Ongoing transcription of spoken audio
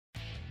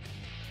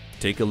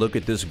Take a look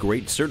at this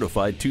great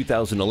certified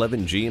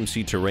 2011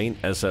 GMC Terrain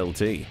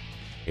SLT.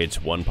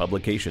 It's one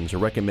publication's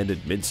recommended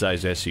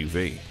midsize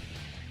SUV.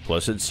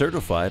 Plus, it's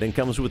certified and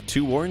comes with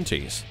 2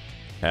 warranties.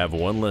 Have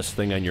one less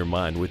thing on your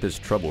mind with this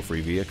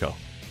trouble-free vehicle.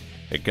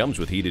 It comes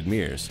with heated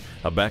mirrors,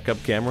 a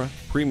backup camera,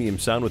 premium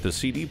sound with a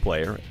CD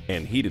player,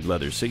 and heated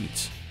leather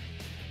seats.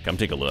 Come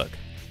take a look.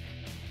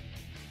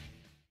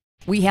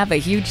 We have a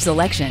huge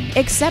selection,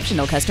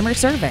 exceptional customer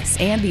service,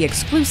 and the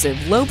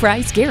exclusive low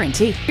price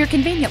guarantee. You're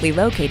conveniently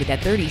located at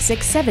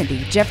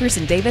 3670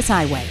 Jefferson Davis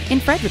Highway in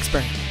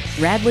Fredericksburg.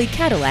 Radley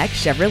Cadillac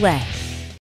Chevrolet.